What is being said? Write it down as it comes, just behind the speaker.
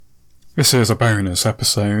This is a bonus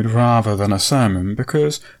episode rather than a sermon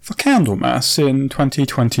because for Candlemas in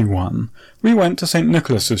 2021 we went to St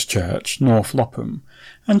Nicholas's Church, North Lopham,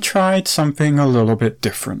 and tried something a little bit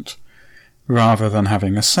different. Rather than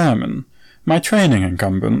having a sermon, my training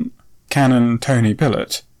incumbent, Canon Tony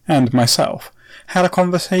Billett, and myself had a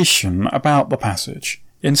conversation about the passage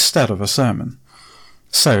instead of a sermon.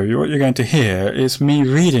 So what you're going to hear is me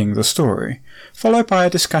reading the story, followed by a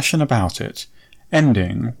discussion about it,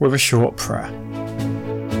 ending with a short prayer.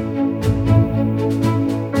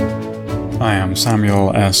 I am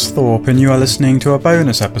Samuel S. Thorpe, and you are listening to a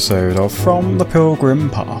bonus episode of From the Pilgrim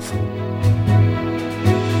Path.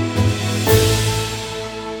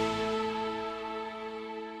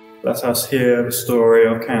 Let us hear the story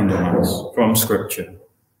of Candlemas from Scripture,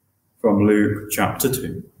 from Luke chapter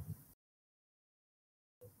 2.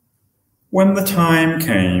 When the time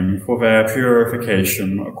came for their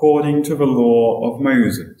purification according to the law of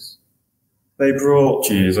Moses, they brought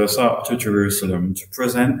Jesus up to Jerusalem to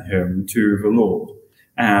present him to the Lord,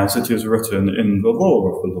 as it is written in the law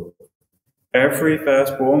of the Lord. Every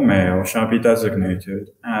firstborn male shall be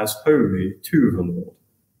designated as holy to the Lord.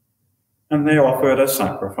 And they offered a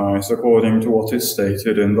sacrifice according to what is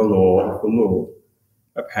stated in the law of the Lord,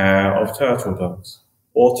 a pair of turtle doves,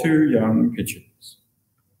 or 2 young pigeons.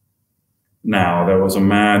 Now there was a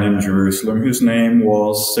man in Jerusalem whose name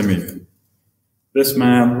was Simeon. This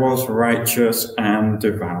man was righteous and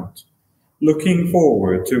devout, looking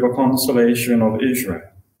forward to the consolation of Israel,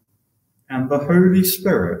 and the Holy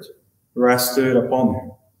Spirit rested upon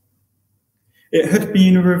him. It had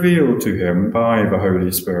been revealed to him by the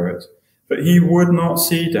Holy Spirit that he would not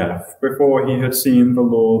see death before he had seen the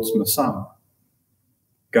Lord's Messiah.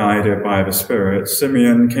 Guided by the Spirit,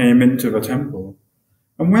 Simeon came into the temple.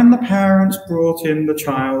 And when the parents brought in the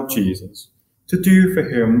child Jesus to do for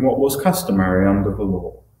him what was customary under the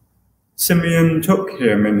law, Simeon took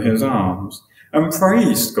him in his arms and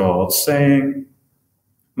praised God, saying,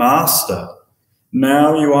 "Master,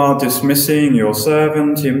 now you are dismissing your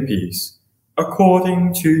servant in peace,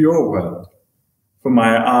 according to your word. For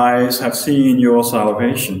my eyes have seen your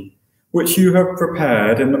salvation, which you have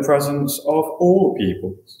prepared in the presence of all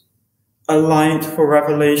peoples, a light for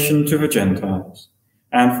revelation to the Gentiles,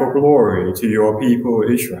 and for glory to your people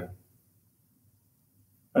Israel."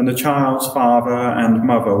 And the child's father and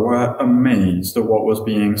mother were amazed at what was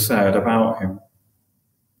being said about him.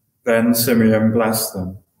 Then Simeon blessed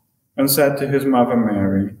them, and said to his mother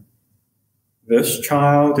Mary, "This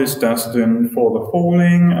child is destined for the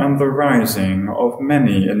falling and the rising of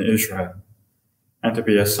many in Israel, and to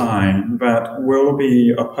be a sign that will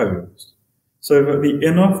be opposed, so that the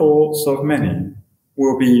inner thoughts of many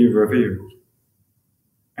will be revealed.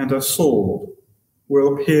 And a sword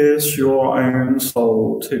will pierce your own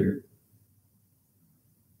soul too."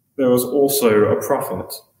 There was also a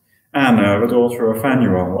prophet, Anna, the daughter of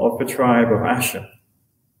Phanuel of the tribe of Asher.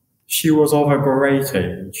 She was of a great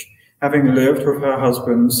age, having lived with her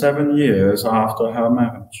husband 7 years after her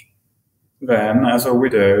marriage, then as a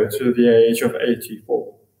widow to the age of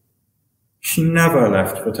 84. She never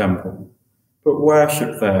left the temple, but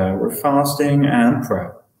worshipped there with fasting and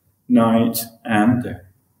prayer, night and day.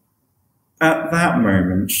 At that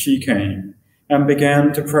moment she came and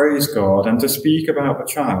began to praise God and to speak about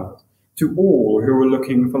the child to all who were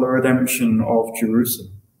looking for the redemption of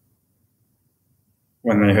Jerusalem.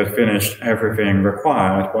 When they had finished everything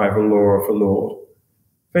required by the law of the Lord,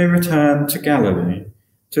 they returned to Galilee,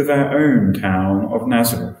 to their own town of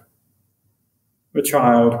Nazareth. The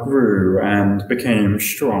child grew and became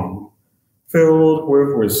strong, filled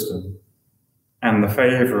with wisdom, and the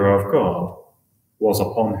favor of God was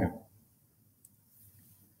upon him.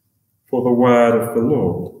 For the word of the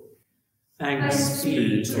Lord. Thanks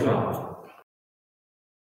be to God.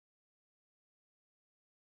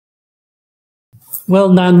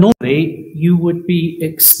 Well, now normally you would be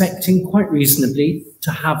expecting quite reasonably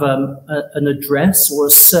to have an address or a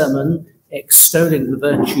sermon extolling the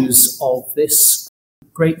virtues of this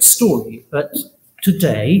great story, but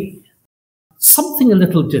today something a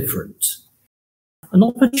little different. An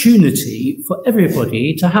opportunity for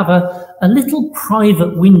everybody to have a little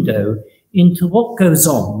private window into what goes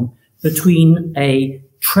on between a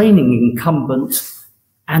training incumbent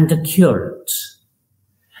and a curate.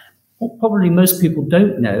 What probably most people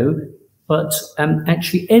don't know, but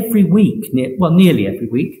actually every week, nearly every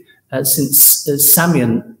week, since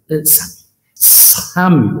Samuel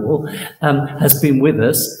has been with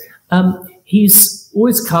us, he's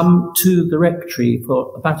always come to the rectory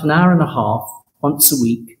for about an hour and a half once a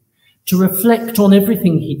week to reflect on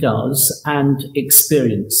everything he does and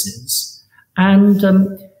experiences, and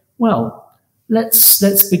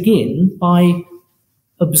let's begin by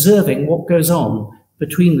observing what goes on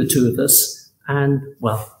between the two of us, and,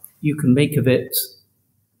 well, you can make of it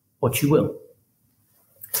what you will.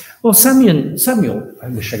 Well, Samuel, I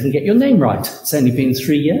wish I can get your name right. It's only been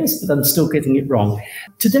 3 years, but I'm still getting it wrong.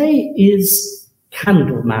 Today is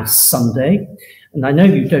Candlemas Sunday, and I know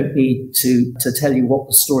you don't need to tell you what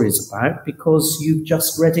the story is about because you've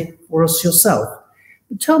just read it for us yourself.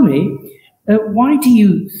 But tell me, why do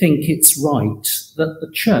you think it's right that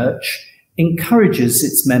the church encourages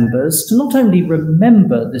its members to not only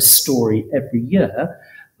remember this story every year,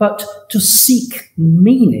 but to seek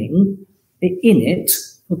meaning in it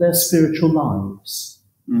for their spiritual lives?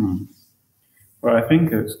 Well, I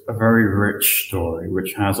think it's a very rich story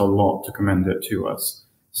which has a lot to commend it to us.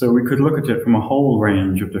 So we could look at it from a whole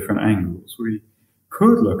range of different angles. We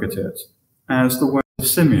could look at it as the word of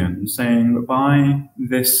Simeon saying that by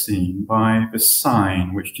this scene, by this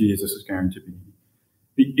sign which Jesus is going to be,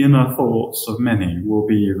 the inner thoughts of many will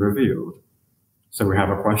be revealed. So we have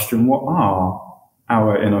a question: what are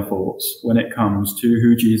our inner thoughts when it comes to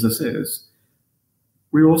who Jesus is?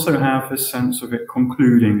 We also have this sense of it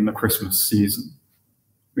concluding the Christmas season.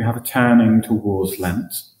 We have a turning towards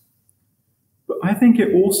Lent. But I think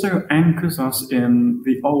it also anchors us in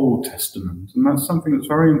the Old Testament, and that's something that's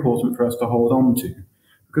very important for us to hold on to,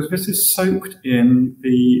 because this is soaked in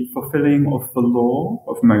the fulfilling of the law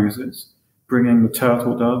of Moses, bringing the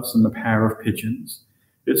turtle doves and the pair of pigeons.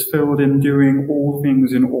 It's filled in doing all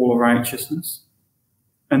things in all righteousness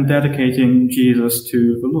and dedicating Jesus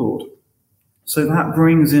to the Lord. So that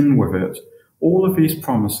brings in with it all of these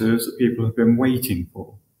promises that people have been waiting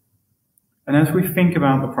for. And as we think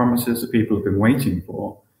about the promises that people have been waiting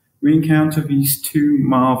for, we encounter these two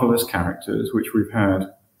marvelous characters, which we've heard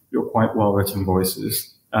your quite well-written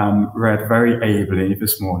voices read very ably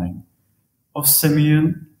this morning, of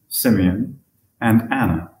Simeon, and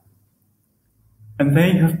Anna. And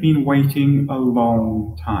they have been waiting a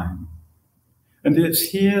long time. And it's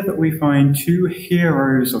here that we find two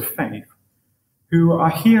heroes of faith, who are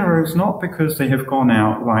heroes not because they have gone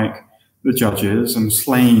out like the judges and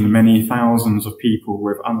slain many thousands of people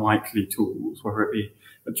with unlikely tools, whether it be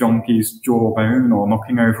a donkey's jawbone or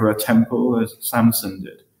knocking over a temple as Samson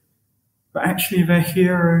did. But actually they're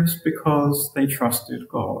heroes because they trusted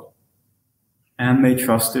God. And they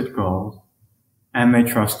trusted God. And they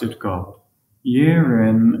trusted God, year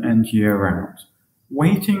in and year out,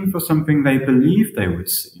 waiting for something they believed they would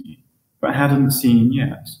see, but hadn't seen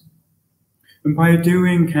yet. And by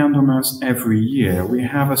doing Candlemas every year, we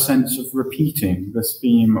have a sense of repeating this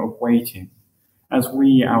theme of waiting as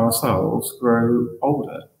we ourselves grow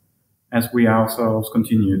older, as we ourselves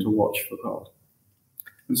continue to watch for God.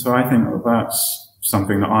 And so I think that that's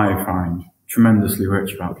something that I find tremendously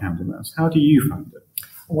rich about Candlemas. How do you find it?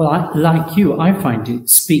 Well, like you, I find it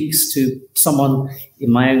speaks to someone,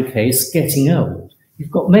 in my own case, getting old.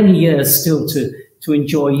 You've got many years still to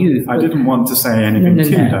enjoy youth. I didn't want to say anything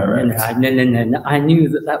too direct. No. I knew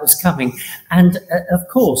that was coming. And of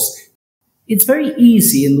course, it's very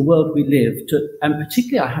easy in the world we live to, and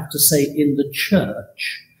particularly I have to say in the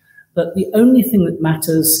church, that the only thing that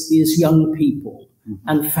matters is young people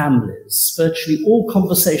and families. Virtually all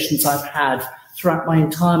conversations I've had throughout my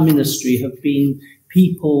entire ministry have been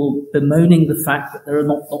people bemoaning the fact that there are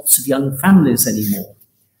not lots of young families anymore.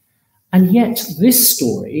 And yet this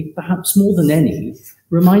story, perhaps more than any,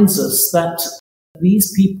 reminds us that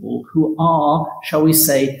these people who are, shall we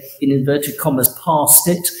say, in inverted commas, past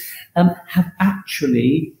it, have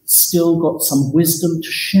actually still got some wisdom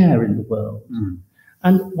to share in the world.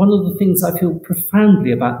 And one of the things I feel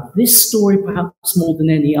profoundly about this story, perhaps more than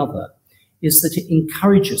any other, is that it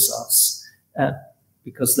encourages us,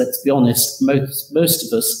 because let's be honest, most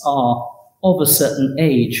of us are of a certain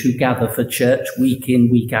age who gather for church week in,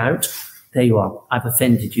 week out. There you are. I've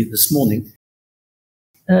offended you this morning.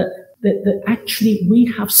 That actually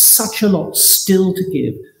we have such a lot still to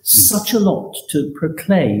give, such a lot to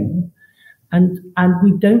proclaim, and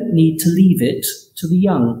we don't need to leave it to the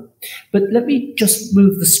young. But let me just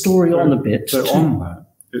move the story on a bit. So on that,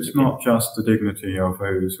 it's not just the dignity of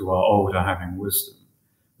those who are older having wisdom,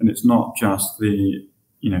 and it's not just the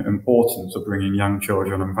importance of bringing young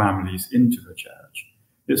children and families into the church.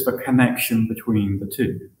 It's the connection between the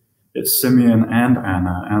two. It's Simeon and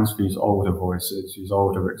Anna as these older voices, these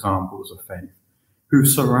older examples of faith, who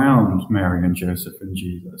surround Mary and Joseph and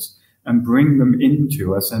Jesus and bring them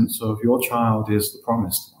into a sense of your child is the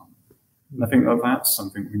promised one. And I think that that's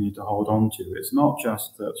something we need to hold on to. It's not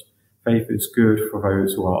just that faith is good for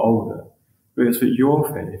those who are older, but it's that your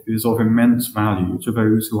faith is of immense value to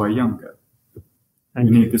those who are younger. You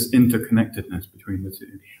need this interconnectedness between the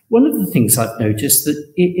two. One of the things I've noticed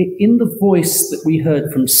that in the voice that we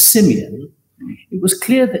heard from Simeon, it was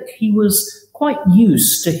clear that he was quite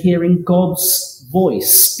used to hearing God's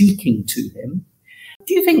voice speaking to him.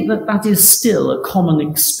 Do you think that that is still a common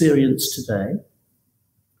experience today?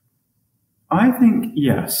 I think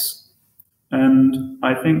yes. And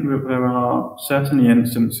I think that there are certainly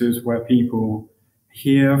instances where people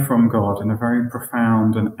hear from God in a very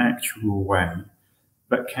profound and actual way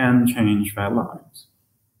that can change their lives.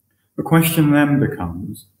 The question then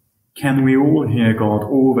becomes, can we all hear God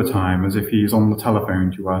all the time as if he's on the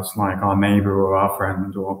telephone to us, like our neighbor or our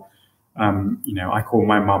friend, or, I call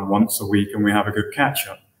my mum once a week and we have a good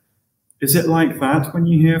catch-up? Is it like that when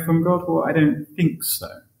you hear from God? Well, I don't think so.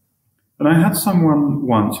 And I had someone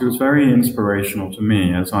once who was very inspirational to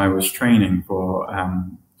me as I was training for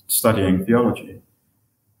studying theology.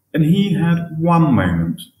 And he had one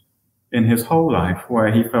moment in his whole life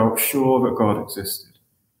where he felt sure that God existed.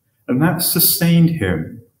 And that sustained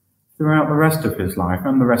him throughout the rest of his life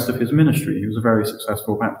and the rest of his ministry. He was a very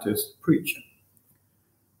successful Baptist preacher.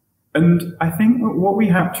 And I think that what we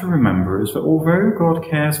have to remember is that although God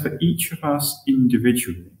cares for each of us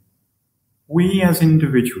individually, we as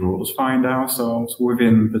individuals find ourselves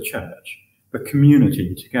within the church, the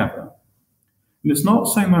community together. And it's not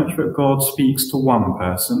so much that God speaks to one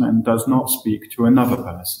person and does not speak to another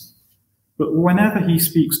person. But whenever he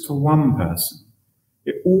speaks to one person,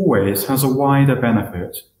 it always has a wider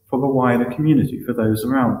benefit for the wider community, for those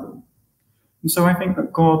around them. And so I think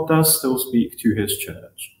that God does still speak to his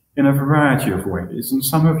church in a variety of ways. And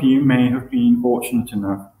some of you may have been fortunate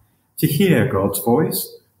enough to hear God's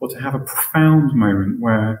voice or to have a profound moment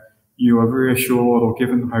where you are reassured or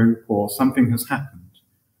given hope or something has happened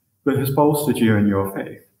that has bolstered you in your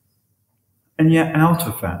faith. And yet out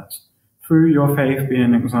of that, through your faith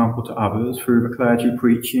being an example to others, through the clergy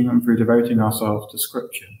preaching and through devoting ourselves to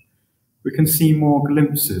Scripture, we can see more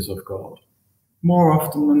glimpses of God, more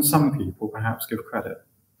often than some people perhaps give credit.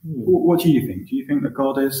 What do you think? Do you think that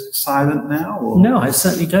God is silent now? Or? No, I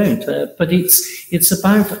certainly don't. But it's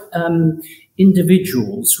about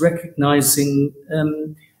individuals recognizing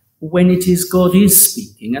when it is God is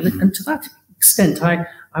speaking. And to that extent, I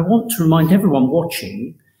want to remind everyone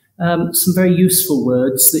watching some very useful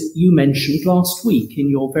words that you mentioned last week in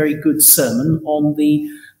your very good sermon on the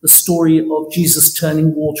story of Jesus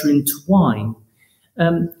turning water into wine.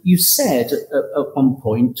 You said at one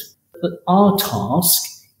point that our task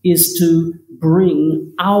is to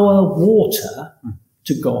bring our water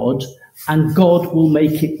to God and God will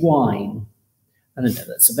make it wine. And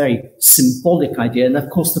that's a very symbolic idea. And of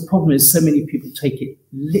course, the problem is so many people take it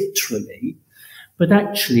literally. But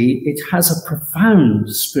actually, it has a profound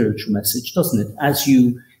spiritual message, doesn't it? As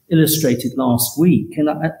you illustrated last week. And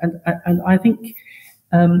I think,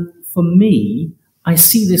 for me, I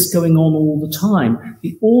see this going on all the time.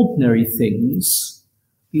 The ordinary things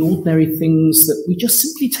that we just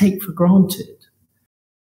simply take for granted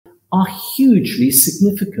are hugely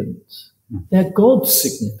significant. They're God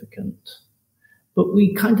significant. But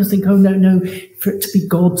we kind of think, oh, no, for it to be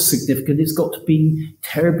God significant, it's got to be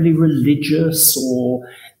terribly religious or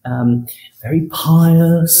very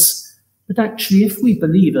pious. But actually, if we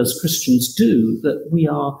believe, as Christians do, that we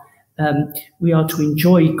are to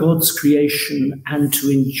enjoy God's creation and to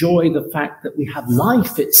enjoy the fact that we have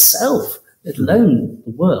life itself, let alone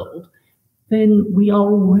the world, then we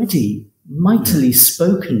are already mightily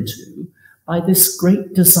spoken to by this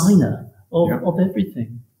great designer of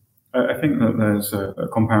everything. I think that there's a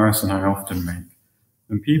comparison I often make.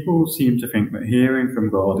 And people seem to think that hearing from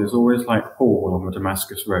God is always like Paul on the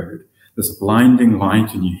Damascus Road. There's a blinding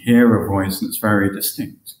light and you hear a voice and it's very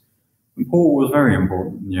distinct. And Paul was very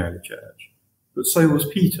important in the early church. But so was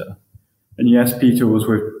Peter. And yes, Peter was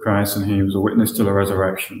with Christ and he was a witness to the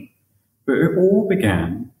resurrection. But it all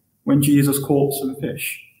began when Jesus caught some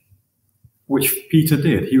fish, which Peter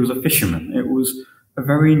did. He was a fisherman. It was a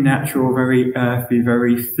very natural, very earthy,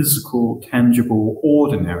 very physical, tangible,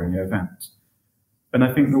 ordinary event. And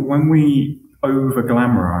I think that when we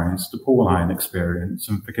over-glamorize the Pauline experience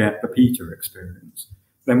and forget the Peter experience,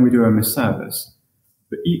 then we do a misservice.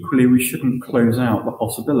 But equally, we shouldn't close out the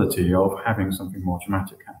possibility of having something more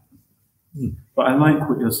dramatic happen. But I like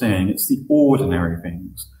what you're saying. It's the ordinary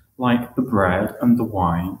things, like the bread and the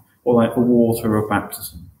wine, or like the water of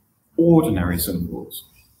baptism. Ordinary symbols.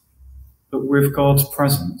 But with God's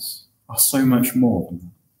presence are so much more than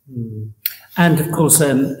that. And of course,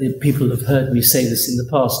 people have heard me say this in the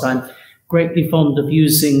past. I'm greatly fond of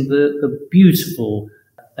using the beautiful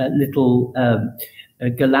little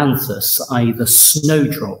galanthus, i.e. the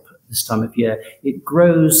snowdrop this time of year. It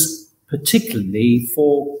grows particularly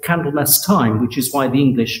for Candlemas time, which is why the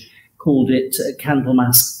English called it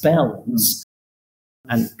Candlemas bells.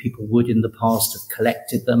 And people would in the past have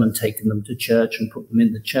collected them and taken them to church and put them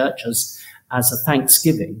in the church as a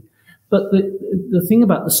thanksgiving. But the thing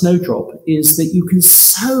about the snowdrop is that you can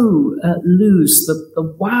so lose the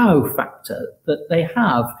wow factor that they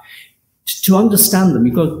have. To understand them,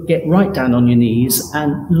 you've got to get right down on your knees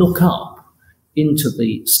and look up into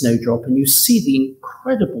the snowdrop, and you see the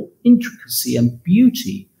incredible intricacy and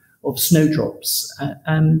beauty of snowdrops.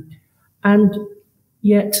 And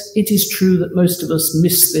yet it is true that most of us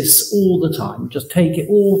miss this all the time, just take it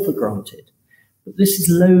all for granted. But this is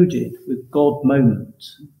loaded with God moment.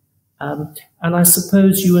 And I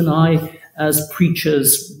suppose you and I, as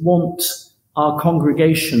preachers, want our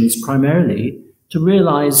congregations primarily to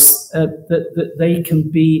realize that they can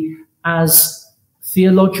be as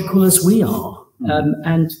theological as we are,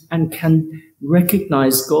 and can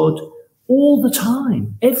recognize God all the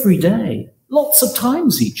time, every day, lots of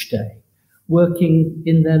times each day, working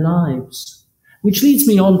in their lives. Which leads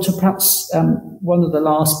me on to perhaps one of the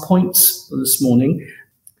last points for this morning.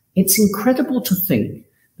 It's incredible to think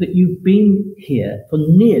that you've been here for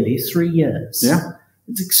nearly 3 years. Yeah.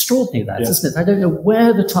 It's extraordinary, that, isn't it? I don't know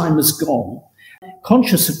where the time has gone.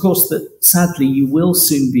 Conscious, of course, that sadly you will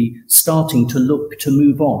soon be starting to look to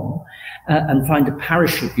move on and find a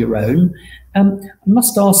parish of your own. I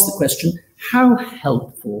must ask the question, how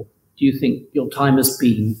helpful do you think your time has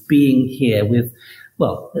been being here with,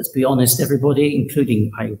 well, let's be honest, everybody,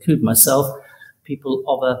 I include myself, people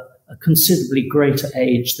of a considerably greater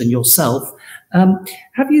age than yourself. Has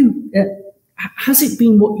it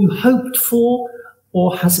been what you hoped for,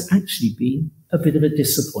 or has it actually been a bit of a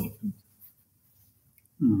disappointment?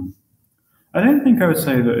 I don't think I would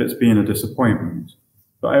say that it's been a disappointment,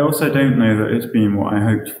 but I also don't know that it's been what I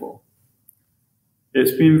hoped for.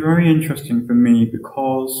 It's been very interesting for me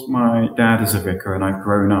because my dad is a vicar and I've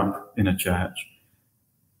grown up in a church.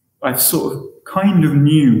 I sort of kind of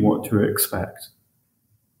knew what to expect.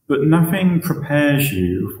 But nothing prepares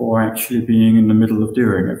you for actually being in the middle of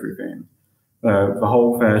doing everything. The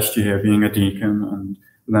whole first year being a deacon and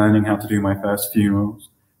learning how to do my first funerals,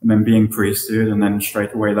 and then being priested, and then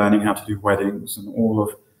straight away learning how to do weddings and all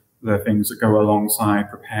of the things that go alongside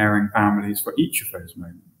preparing families for each of those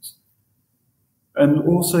moments. And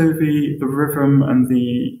also the rhythm and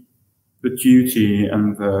the duty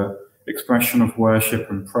and the expression of worship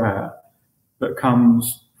and prayer that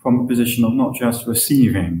comes from a position of not just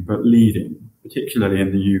receiving, but leading, particularly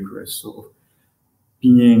in the Eucharist, sort of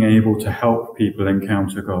being able to help people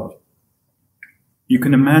encounter God. You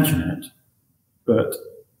can imagine it, but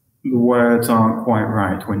the words aren't quite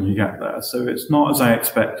right when you get there. So it's not as I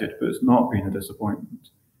expected, but it's not been a disappointment.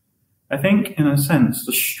 I think, in a sense,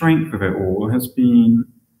 the strength of it all has been,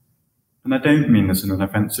 and I don't mean this in an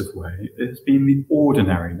offensive way, it's been the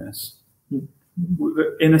ordinariness.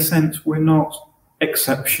 In a sense, we're not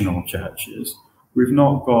exceptional churches. We've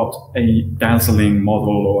not got a dazzling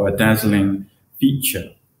model or a dazzling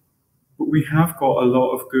feature, but we have got a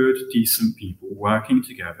lot of good, decent people working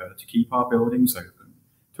together to keep our buildings open,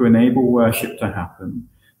 to enable worship to happen,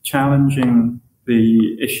 challenging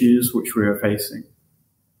the issues which we are facing.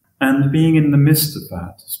 And being in the midst of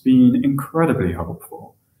that has been incredibly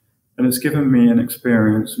helpful. And it's given me an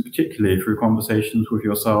experience, and particularly through conversations with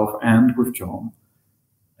yourself and with John,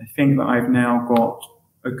 I think that I've now got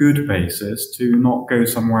a good basis to not go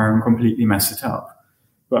somewhere and completely mess it up.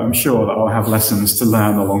 But I'm sure that I'll have lessons to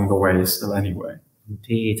learn along the way still anyway.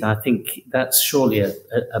 Indeed, I think that's surely a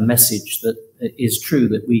message that is true,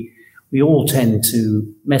 that we all tend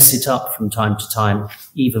to mess it up from time to time,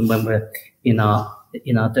 even when we're in our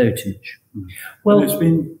dotage. Well, it's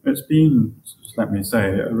been, just let me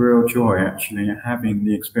say, a real joy actually having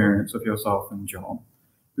the experience of yourself and John,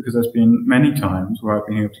 because there's been many times where I've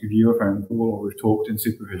been able to give you a phone call, or we've talked in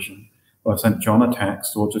supervision, or I've sent John a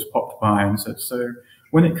text, or just popped by and said, so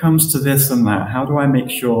when it comes to this and that, how do I make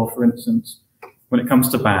sure, for instance, when it comes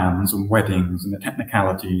to bands and weddings and the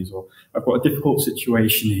technicalities, or I've got a difficult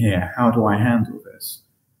situation here, how do I handle this?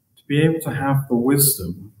 To be able to have the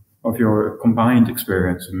wisdom of your combined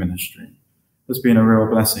experience in ministry has been a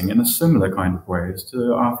real blessing in a similar kind of ways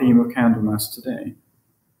to our theme of Candlemas today.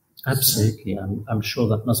 Absolutely, I'm sure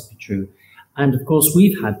that must be true. And of course,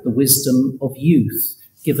 we've had the wisdom of youth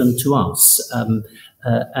given to us, and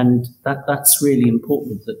that's really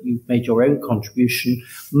important, that you've made your own contribution.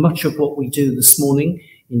 Much of what we do this morning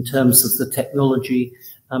in terms of the technology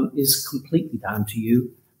is completely down to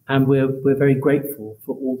you, and we're very grateful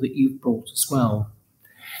for all that you've brought as well.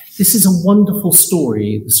 This is a wonderful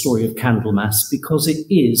story, the story of Candlemas, because it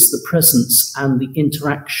is the presence and the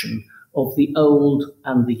interaction of the old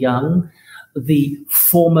and the young, the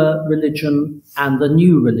former religion and the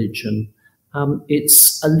new religion.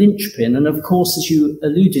 It's a linchpin. And of course, as you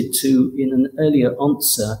alluded to in an earlier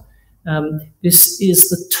answer, this is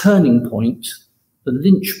the turning point, the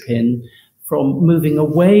linchpin from moving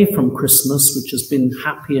away from Christmas, which has been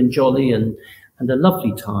happy and jolly and a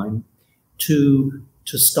lovely time, to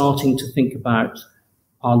starting to think about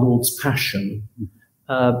our Lord's Passion.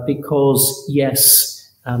 Because,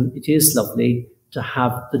 yes, it is lovely to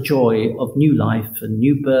have the joy of new life and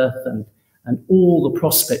new birth and all the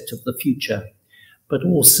prospect of the future. But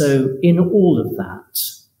also in all of that,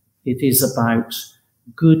 it is about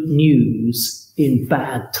good news in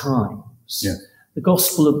bad times. Yeah. The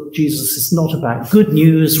gospel of Jesus is not about good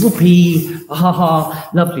news, whoopee, ha ha,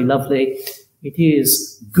 lovely, lovely. It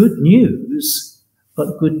is good news,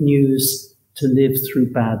 but good news to live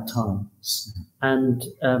through bad times.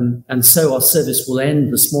 And so our service will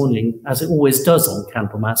end this morning, as it always does on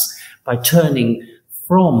Candlemas, by turning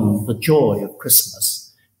from the joy of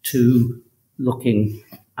Christmas to looking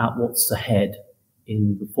at what's ahead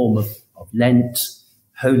in the form of Lent,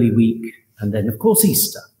 Holy Week, and then, of course,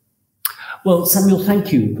 Easter. Well, Samuel,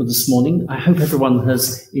 thank you for this morning. I hope everyone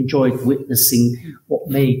has enjoyed witnessing what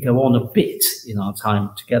may go on a bit in our time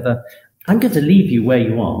together. I'm going to leave you where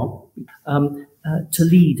you are to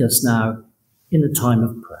lead us now in a time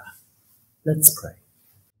of prayer. Let's pray.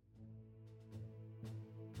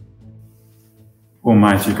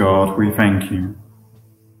 Almighty God, we thank you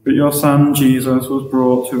that your Son Jesus was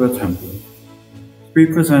brought to the temple to be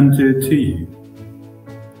presented to you.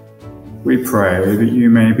 We pray that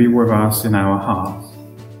you may be with us in our hearts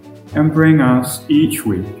and bring us each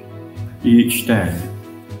week, each day,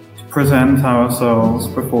 to present ourselves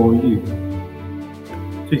before you,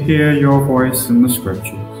 to hear your voice in the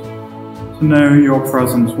Scriptures, to know your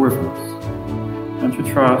presence with us, and to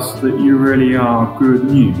trust that you really are good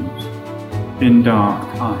news in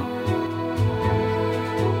dark times.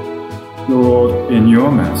 Lord, in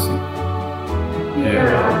your mercy, hear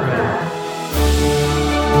our prayer.